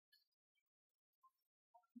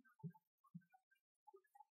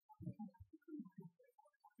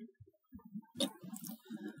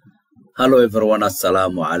Hello everyone,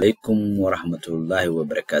 assalamu alaikum wa rahmatullahi wa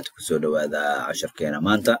barakatuh. Kusoo dhawaada casharkeena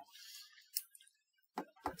maanta.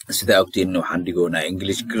 Sida ogtiin waxaan dhigoonaa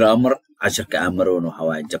English grammar. Casharka aan marayno waxa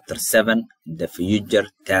waaye chapter 7, the future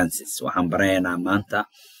tenses. Waxaan baranaynaa maanta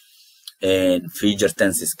future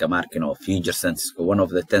tenses ka markino future tenses. One of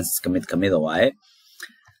the tenses kamid waaye.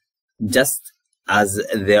 Just as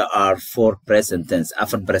there are 4 present tense,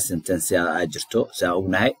 after present tense aa jirto saa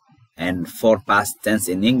ognahay, and 4 past tense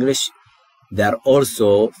in English. There are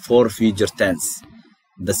also 4 future tense.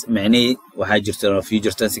 بس معني waxaa jirto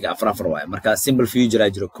future tense ka afar waaye. Marka simple future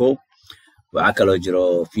ajiro ko waxa kale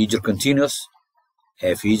jiro future continuous,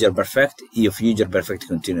 future perfect iyo future perfect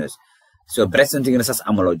continuous. So present igna saas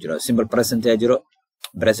amalo jiro. Simple present ajiro,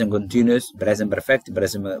 present continuous, present perfect,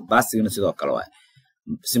 present past igna sidoo kale waaye.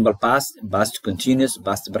 Simple past, past continuous,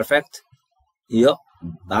 past perfect iyo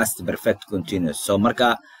past perfect continuous. So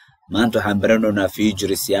marka maanta waxaan baranaynaa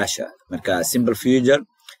future siyaasha. Marka simple future,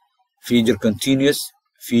 future continuous,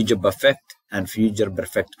 future perfect and future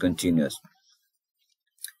perfect continuous.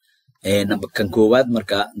 Number kan koowaad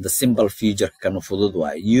marka the simple future kan fudud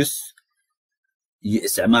waa use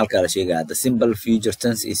isticmaalka la sheegaa. The simple future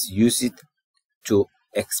tense is used to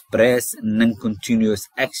express non-continuous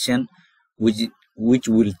action which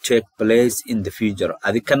will take place in the future.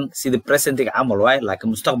 Adikan sida present camal waaye laakiin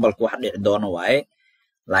mustaqbalka wax dhici doona waaye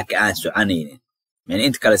laakiin aan soconaynin. يعني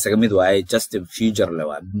انت كلا سجمد واي just the future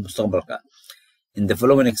لوا مستقبلك. In the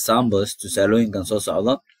following examples تسألون كان صوص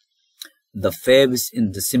عضا the verbs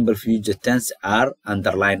in the simple future tense are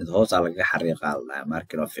underlined. هوس على حريق على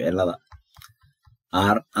ماركنا فعل هذا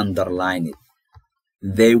are underlined.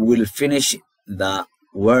 They will finish the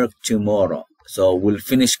work tomorrow. So will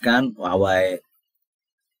finish كان وعواي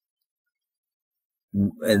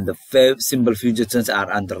and the simple future tense are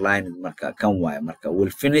underlined. Marka kan waay marka will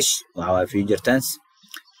finish waxa future tense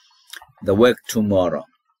the work tomorrow.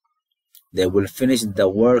 They will finish the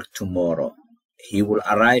work tomorrow. He will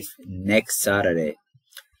arrive next Saturday.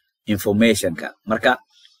 Information ka marka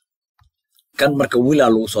kan marka will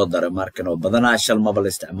lagu soo daray marka no badana shal ma bal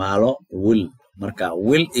isticmaalo will marka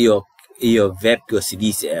will iyo verb ko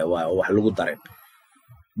sidiisa wax lagu daray.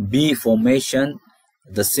 B formation,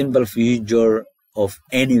 the simple future of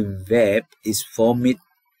any verb is formed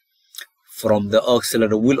from the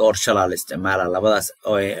auxiliary will or shall isticmaala labadaas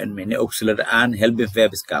oo many auxiliary and helping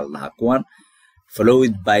verbs ka laha kuwan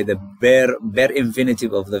followed by the bare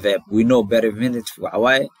infinitive of the verb. We know bare infinitive waxa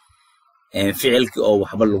waaye ficilki oo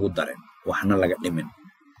waxba lagu darin waxna laga dhimin.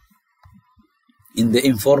 In the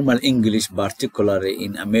informal English, particularly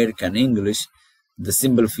in American English, the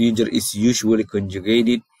simple future is usually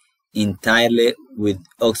conjugated entirely with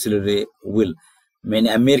auxiliary will. من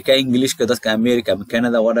America English كدسك America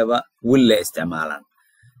Canada whatever will لا استعمالا.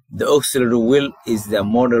 The auxiliary will is the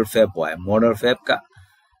modal verb. Why modal verb ka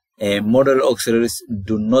modal auxiliaries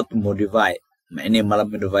do not modify معني ما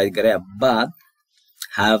modify كريه but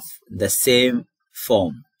have the same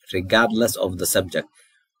form regardless of the subject.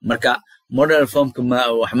 مركا modal form كما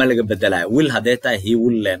وحمل بدلها will هديتها he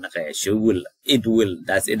will لا نقيش she will it will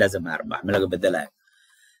that's it doesn't matter وحمل بدلها.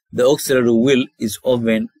 The auxiliary will is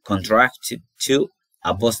often contracted to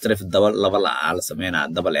apostrophe double level على سمينا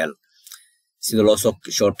double L. سيدو لوسو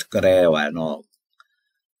short كره وانو.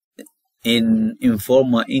 In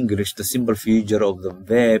informal English, the simple future of the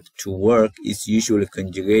verb to work is usually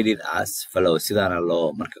conjugated as follows. سيدانا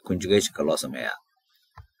لو مركا conjugation كلو سميها.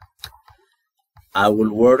 I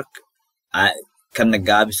will work. كان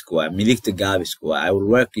جابس كوا مليك تجابس كوا. I will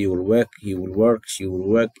work. You will work. He will work. She will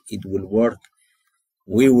work. It will work.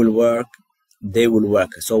 We will work, they will work.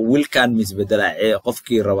 So will can misbedela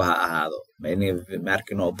qofkii rabaha ahaado yani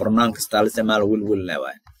markino pronoun kasta la isticmaalo will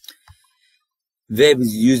leeyahay. Verb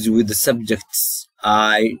is used with the subjects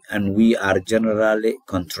I and we are generally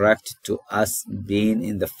contracted to us being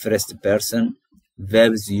in the first person.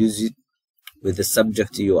 Verb is used with the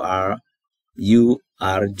subject you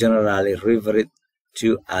are generally referred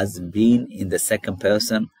to as being in the second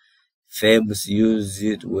person. Verbs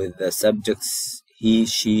used with the subjects he,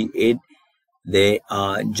 she, it, they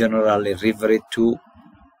are generally referred to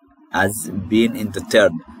as being in the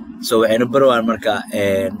third. So in Baro marka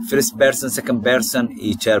first person, second person,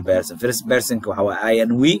 third person. First person ko waxa I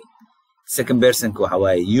and we, second person ko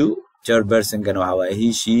waxa you, third person kan waxa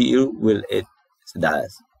he, she, you, will, it. So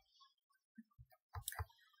that's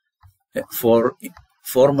for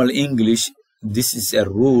formal English. This is a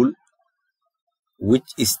rule which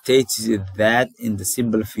states that in the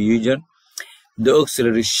simple future the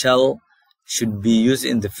auxiliary should be used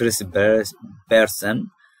in the first person.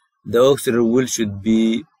 The auxiliary will should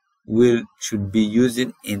be used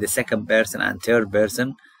in the second person and third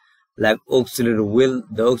person. like auxiliary will.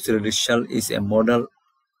 The auxiliary shall is a model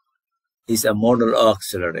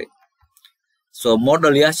auxiliary. So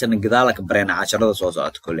model yashan gidala ka barena casharada soo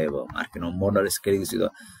socota koleyba markino model iskaliga sido.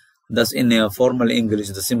 Thus in a formal English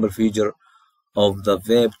the simple future of the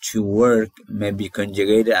verb to work may be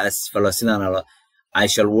conjugated as follows. I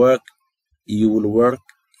shall work, you will work,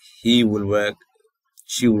 he will work,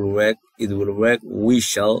 she will work, it will work, we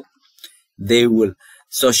shall, they will.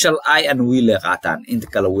 So shall I and will leqatan inta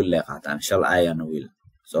kala will leqatan shall I and will.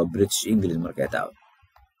 So British English markay tahay.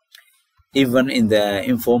 Even in the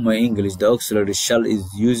informal English the auxiliary shall is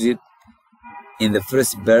used in the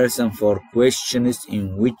first person for questions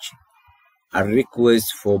in which a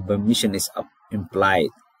request for permission is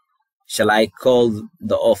implied. Shall I call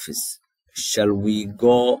the office? Shall we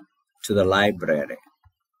go to the library?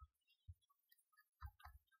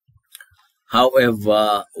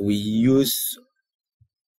 However, the use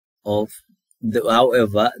of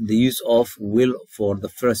will for the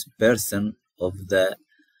first person of the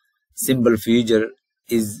simple future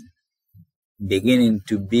is beginning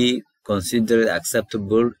to be considered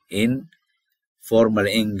acceptable in formal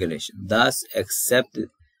English, thus except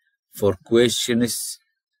for questions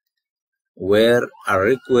where a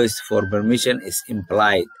request for permission is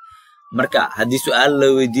implied. Marka haddii su'aal la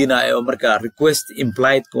weydiinayo marka request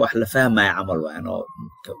implied ka wax la fahmaya camal waa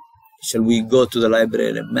shall we go to the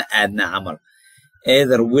library ma aadna camal.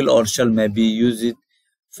 Either will or shall may be used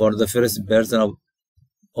for the first person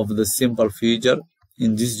of the simple future.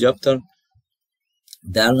 In this chapter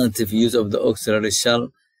the alternative use of the auxiliary shall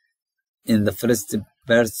in the first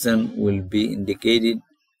person will be indicated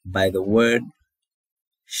by the word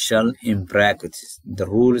shall in brackets. The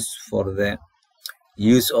rules for the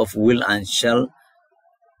use of will and shall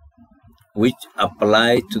which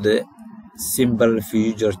apply to the simple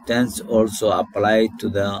future tense also apply to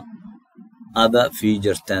the other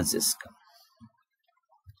future tenses.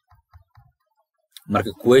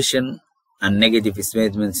 Marka question and negative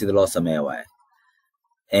statement sida loo sameeyo waaye.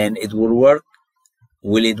 And it will work,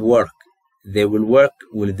 will it work? They will work,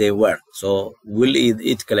 will they work? So will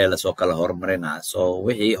it kale la soo kala hormarina. So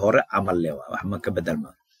wixii hore amal leh wax ma ka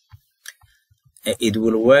bedelma. It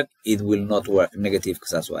will work, it will not work. Negative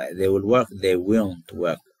kasaas waaye. They will work, they won't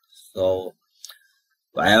work. So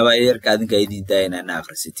waxyaaba yarka adinka idin daayna na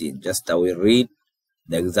akhrisatiin. Just I will read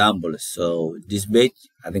the examples. So this page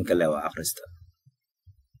adinka le waa akhrista.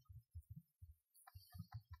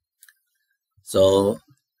 So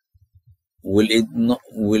will it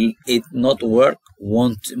not work?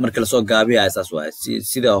 Won't marka la soo gaabiyaa saas waaye.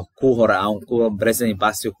 Sida ku hore aan ku present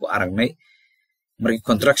past ku aragnay marka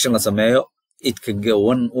contraction la sameeyo it can go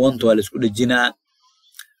one to la isku dhijinaa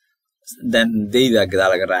then they da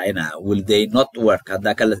gadaal laga raacina. Will they not work?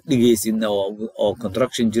 Hadda kala dhigaysin oo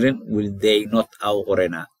contraction jirin will they not aw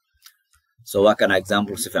qorena. So waa kana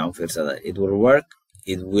example si fiican u fiirsada. It will work,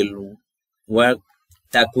 it will work.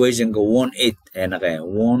 That question go won't it and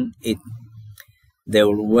won't it. They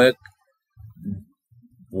will work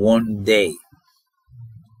one day.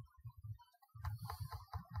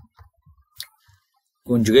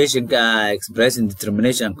 Conjugation ka expressing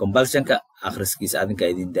determination and compulsion ka akhriskiisa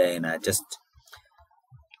adinka idin daayna just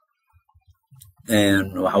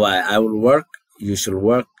and I will work, you shall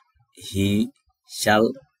work, he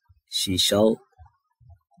shall, she shall,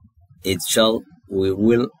 it shall, we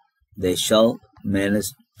will, they shall.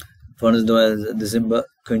 Minus for the simple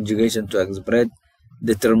conjugation to express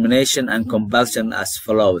determination and compulsion as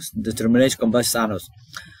follows. Determination compulsion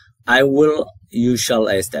I will, you shall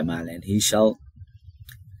استعمال and he shall,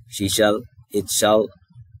 she shall, it shall,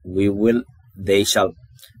 we will, they shall.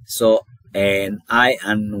 So and I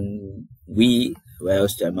and we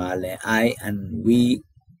استعمال I and we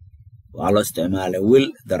وعلى استعمال will,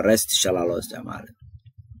 the rest shall على استعمال.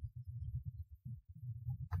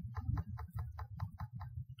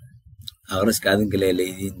 أغرس كادن كله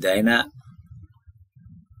ليدين داينا.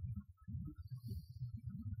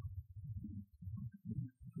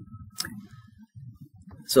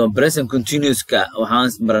 So present continuous ka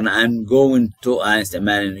waxaan marana I'm going to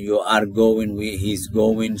استعمال you are going, he's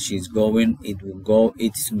going, she's going, it will go,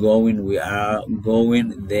 it's going, we are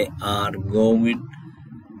going, they are going.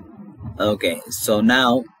 Okay, so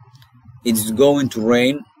now it's going to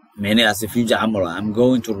rain. Many as a future amala. I'm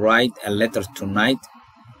going to write a letter tonight.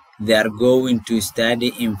 They are going to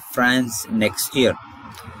study in France next year.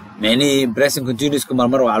 Many present continuous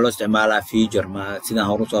كمرمر وعلى استعمالها future ما سيدا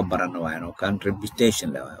هروس وبرنا وينو كان repetition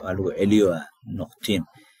لا وعلو عليوه نقطين.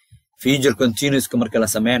 Future continuous كمركلا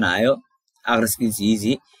سمعنا أيو أغرس كيس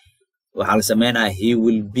easy وحال سمعنا he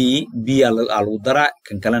will be على الودرة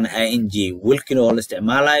كان كلنا ing will كنا وعلى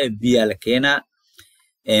استعمالها be على كنا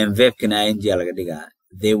and verb can ing laga dhigaa.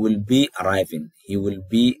 They will be arriving. He will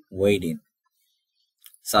be waiting.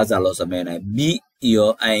 Saasaa loo sameynaya. Be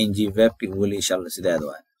iyo ing verb will shall sideed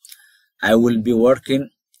waay. I will be working.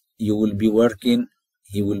 You will be working.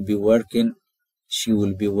 He will be working. She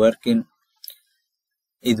will be working.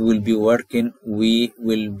 It will be working. We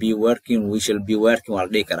will be working. We shall be working. Waa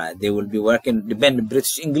la dhihi karaa. They will be working. Depend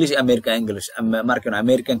British English, American English.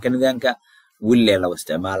 American Canadianka will laba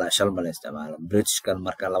isticmaala. Shall ma la isticmaala. British kan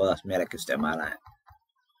marka labadaas meel ka isticmaalaya.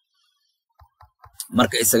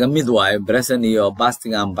 Marka isaga mid waayo present iyo past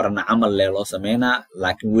aan barana camal loo sameynaa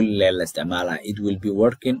laakiin will la isticmaalaa. It will be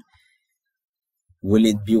working. Will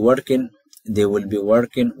it be working? They will be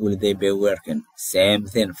working. Will they be working? Same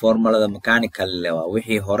thing. Formula mechanical lewa.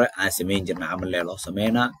 Wixii hore aan sameyn jirna camal loo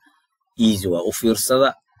sameynaa. Easy waa u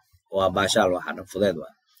fiirsada waa baashaal waxaan fudeed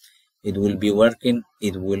waa. It will be working.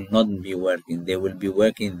 It will not be working. They will be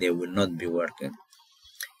working. They will not be working.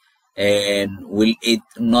 And will it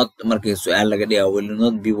not markii su'aal laga dhigaa will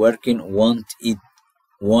not be working? Won't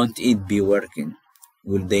it be working?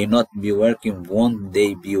 Will they not be working? Won't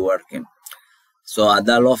they be working? So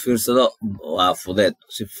haddaa loo fiirsado waa fudeed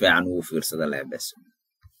si fiican ugu fiirsada leh bes.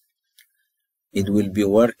 It will be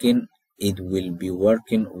working. It will be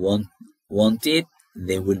working. Won't it?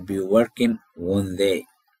 They will be working. Won't they?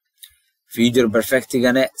 Future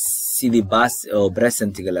perfectigana sidii past oo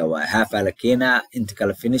presentiga leh waa. Have ala keenaa inta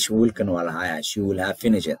kala finish willkan waa lahaya. She will have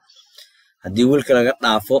finished. Haddii willka laga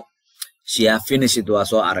dhaafo she have finished waa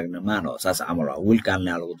soo aragna maano saas camal waa. Willkan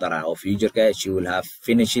lagu daraa oo futureka she will have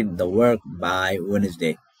finished the work by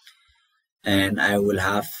Wednesday. And I will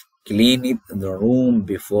have cleaned the room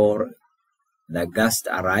before the guests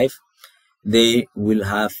arrive. They will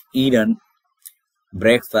have eaten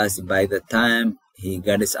breakfast by the time he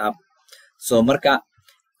gets up. So marka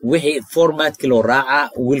wixii formatkii loo raaca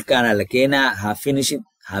willkana la keenaa have finished,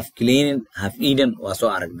 have cleaned, have eaten waa soo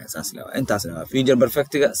aragnay saas leeyahay. Intaasna waa future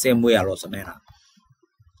perfectiga same way loo sameynaa.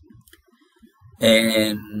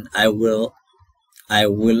 And I will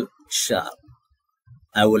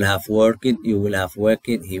have worked, you will have worked,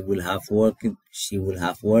 he will have worked, she will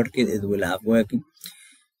have worked, it will have worked,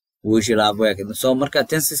 we shall have worked. So marka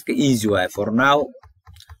tenseska easy way for now.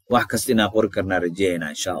 wax kasta inaan qori karnaa rajeynaa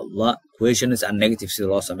insha Allah. Questions and negative sida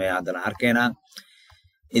loo sameeyo haddana arkaynaa.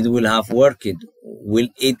 It will have worked. Will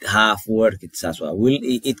it have worked? Saas waa. Will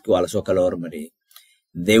it waa lasoo kala hormariyay.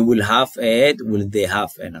 They will have it. Will they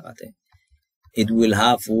have ay noqotay. It will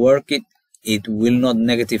have worked. It will not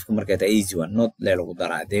negative markay tahay easy one. Not lee lagu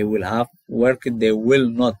daraa. They will have worked. They will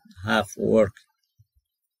not have worked.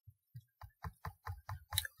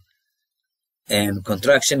 And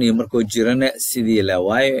contraction iyo markuu jirana sidii la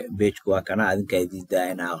waayo page waa kana adinka ay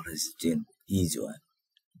diidayna akhrisateen easy one.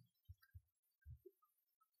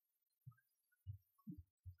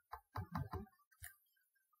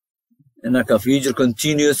 Inaka future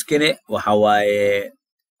continuous kene waxa waaye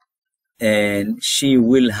and she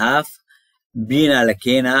will have been ala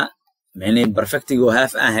keena macnee perfectigo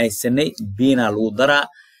have aan haysanay been lagu daraa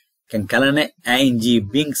kan kalena ing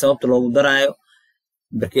being sababta loogu daraayo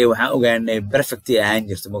markay waxaan ogaanay perfect ahaan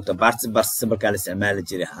jirto moogta participle kala isticmaali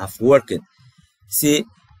jiray have worked si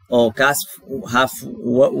oo kaas have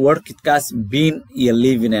worked kaas been iyo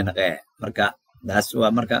living ay naqay marka taas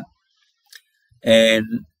waa marka and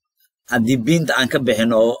haddii beenta aan ka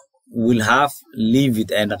bixin oo will have lived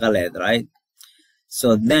ay naqaleed right. So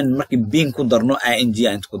then markii been ku darno ing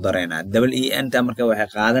aan ku dareynaa double en ta marka waxay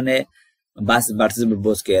qaadanay past participle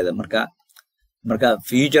booskeeda marka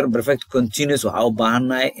future perfect continuous waxa u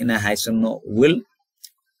baahanahay inaan haysano will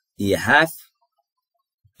iyo have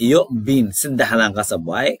iyo been saddexdan qasab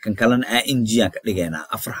waaye kan kalena ing aan ka dhigaynaa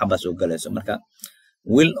afar xaba soo galayso marka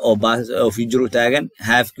will oo past oo future u taagan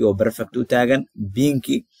have ki oo perfect u taagan been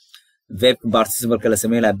ki verb participle kala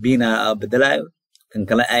sameeyay been bedelayo kan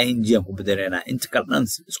kale ing aan ku bedelaynaa inta kalena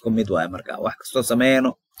isku mid waaye marka wax kasto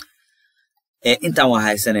sameeyno intaan waa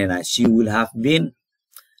haysanaynaa she will have been.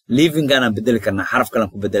 Living gana bedeli karna xaraf kale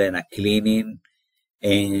ku bedelaynaa cleaning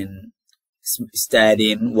and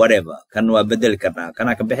studying whatever kan waa bedeli karnaa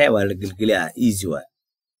kana ka bixi waa la gelgeliyaa easy way.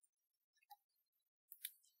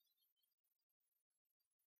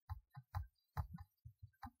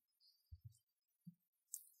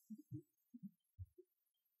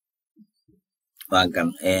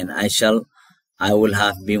 And I will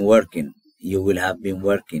have been working. You will have been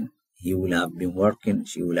working. He will have been working.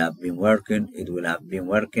 She will have been working. It will have been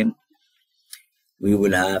working. We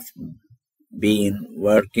will have been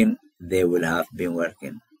working. They will have been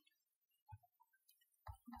working.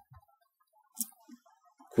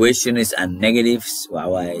 questions and negatives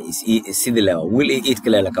is sidii lewa will it eat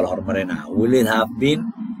kale la kala hormarina will it have been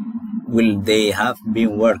will they have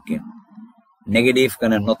been working negative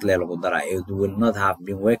kana not le lagu daraa it will not have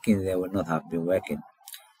been working they will not have been working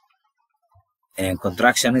and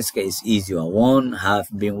contraction is easy won't have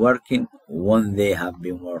been working won't they have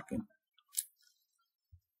been working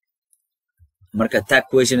marka tag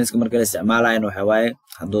questions marka la isticmaalayo waxa waaye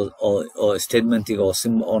hadoo oo statementiga oo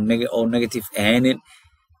sim oo negative ahaynin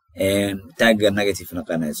and tag negative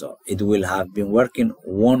naqanayso it will have been working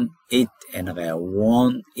won't it and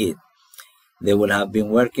won't it they will have been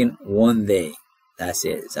working won't they that's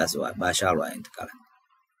it that's why bashal waa inta kale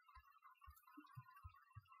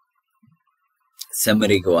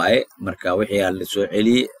summary waaye marka wixii la soo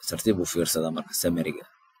celiyay tartiib u fiirsada marka summary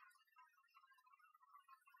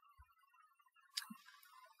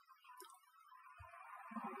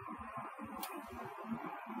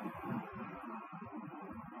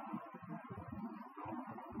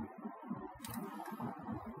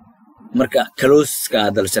marka close ka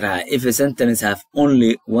hadal sharaxa if a sentence have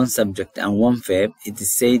only one subject and one verb it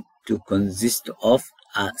is said to consist of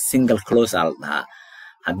a single clause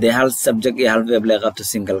haddii hal subject iyo hal verb la qabto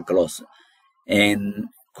single clause and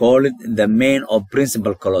call it the main or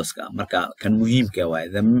principal clause marka kan muhiimka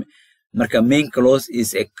waaye marka main clause is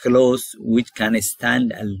a clause which can stand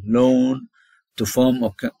alone to form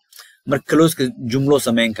marka clause ka jumlo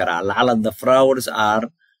sameyn kara la'alla the flowers are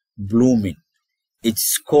blooming it's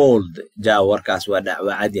cold warkaas waa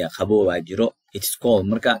dacwa cadi qabow waa jiro it's cold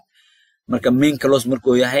marka main clause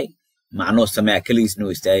markuu yahay macno sameeya kaliisna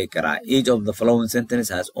uu istaagi karaa each of the following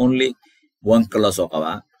sentences has only one clause oo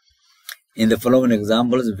qaba in the following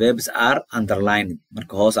examples verbs are underlined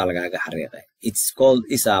marka hoos lagaga xariiqay it's cold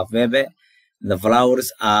is a verb the flowers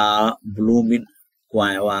are blooming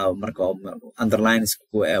waa marka underlines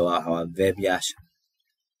ku waa verb yaasha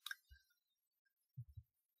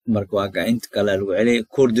marka waa ka inta kale lagu celiyay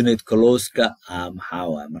coordinate clause ka maxaa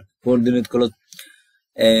waa marka coordinate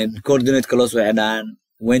clause waxay dhahan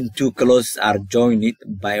when two clauses are joined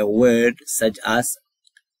by a word such as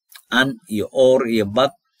and or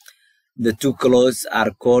but the two clauses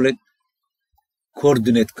are called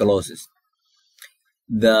coordinate clauses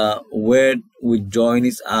the word with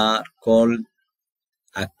joins are called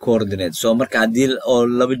a coordinate so marka hadii oo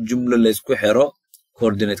laba jumlo la isku xiro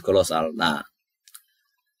coordinate clause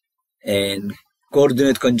and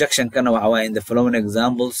coordinate conjunction kana waxa in the following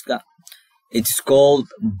examples it's called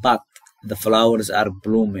but the flowers are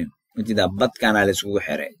blooming but kana la isku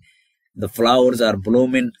xiray the flowers are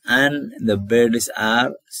blooming and the birds are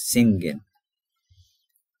singing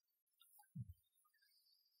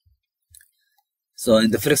so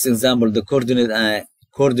in the first example the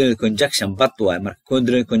coordinate conjunction but why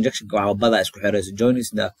coordinate conjunction waxa bada isku xiray joins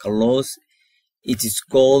the clause it is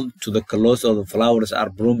called to the clause of the flowers are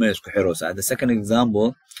blooming isku xirosa the second example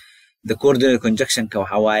the coordinate conjunction ka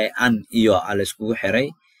waxa waaye an iyo ala isku xiray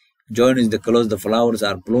joins the clause the flowers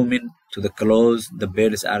are blooming to the clause the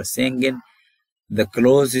birds are singing the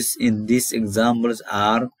clauses in these examples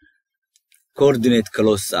are coordinate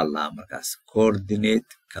clauses markaas coordinate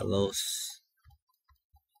clause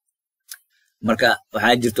marka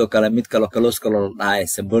waxa jirto kala mid kale clause kale oo dhahay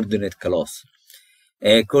subordinate clause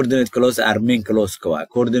coordinate clause are main clause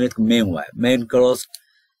coordinate main clause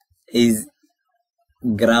is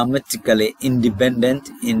grammatically independent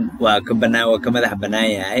in waa ka madax banaan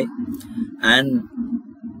yahay and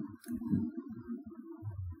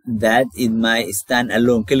that it might stand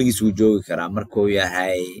alone kaligiis uu joogi karaa markuu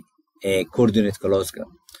yahay coordinate clause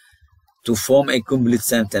to form a complete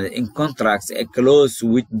sentence in contrast a clause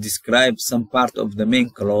which describes some part of the main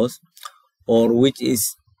clause or which is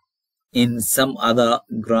in some other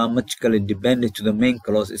grammatically dependent to the main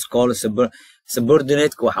clause is called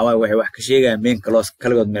subordinate waxa way wax ka sheegaya main clause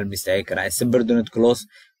kaligood meel mistaagi kara subordinate clause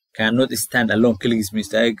cannot stand alone kaligiis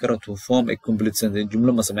mistaagi karo to form a complete sentence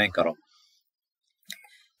jumlo ma sameyn karo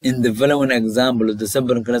in the following example the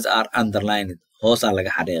subordinate clauses are underlined hoos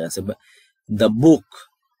laga xariiqay the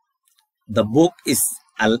book is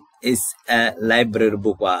a library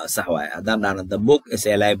book waa sax waay hadaan dhahno the book is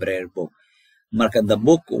a library book marka the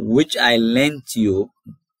book which I lent you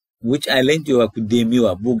waa ku deemi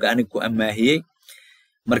waa book ani ku amaahiyay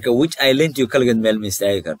marka which I lent you kaligeed meel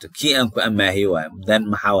mistaagi karto kii aan ku amaahiyay waay then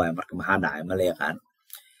maxaa waay marka maxaa dhacay ma la yaqaan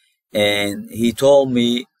and he told me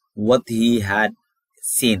what he had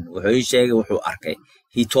seen wuxuu sheegay wuxuu arkay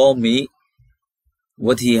he told me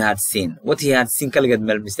what he had seen kaligeed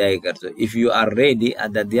meel mistaagi karto if you are ready at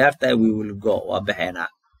the diyaarta we will go waa baxeena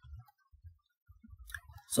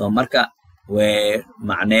so marka way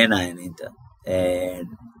macneynayaan inta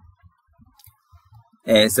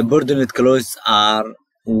Subordinate clauses are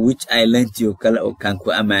which I lent you can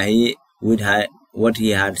amahi with what he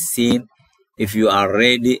had seen. If you are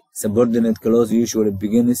ready, subordinate clause usually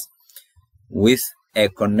begins with a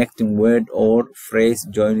connecting word or phrase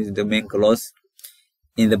joins the main clause.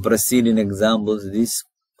 In the preceding examples, these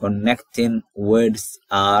connecting words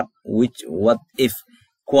are which, what, if.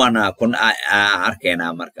 Kuwana kun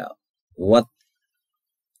arkena marka. What,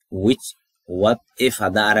 which, what, if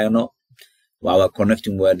hada aragno waa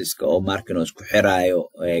connecting words ka oo markano isku xiraayo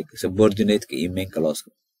subordinate ka iyo main clause.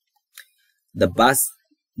 The past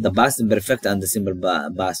perfect and the simple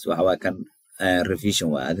past waxa kan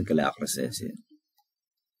revision waa adinka la aqrisay.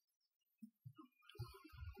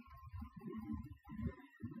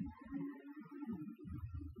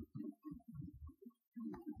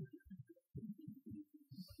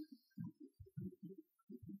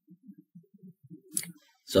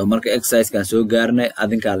 So marka exercise kan soo gaarnay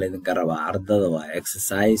adinka la idin karaba ardada waa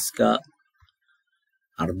exercise ka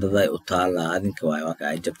ardada u taala adinka waa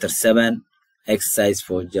ka chapter 7 exercise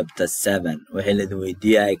for chapter 7 wixii la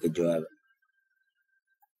weydiiyay ka jawaab.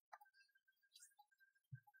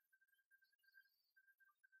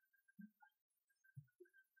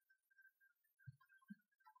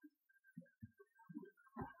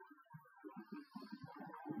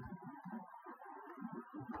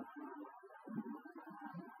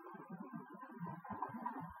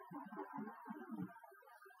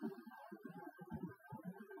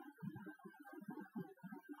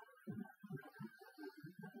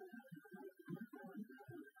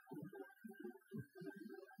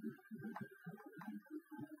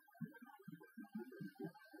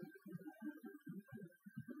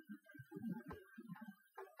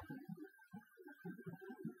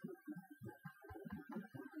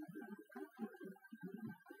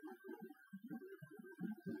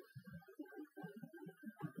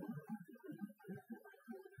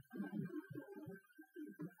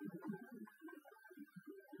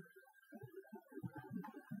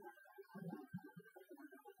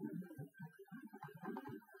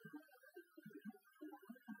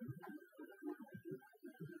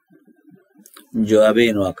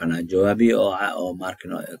 Jawaabiin waa kana jawaabi oo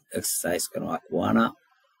markino exercise kan waa kuwana.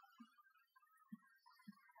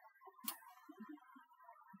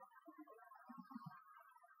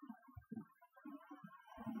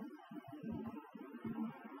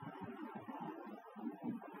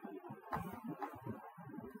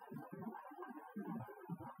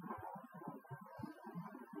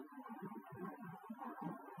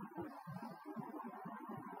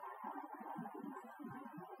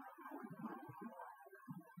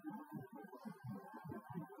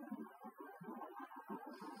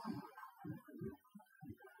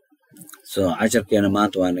 So عشر كنا ما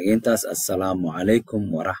توانقين تاس. السلام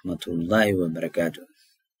عليكم ورحمة الله وبركاته.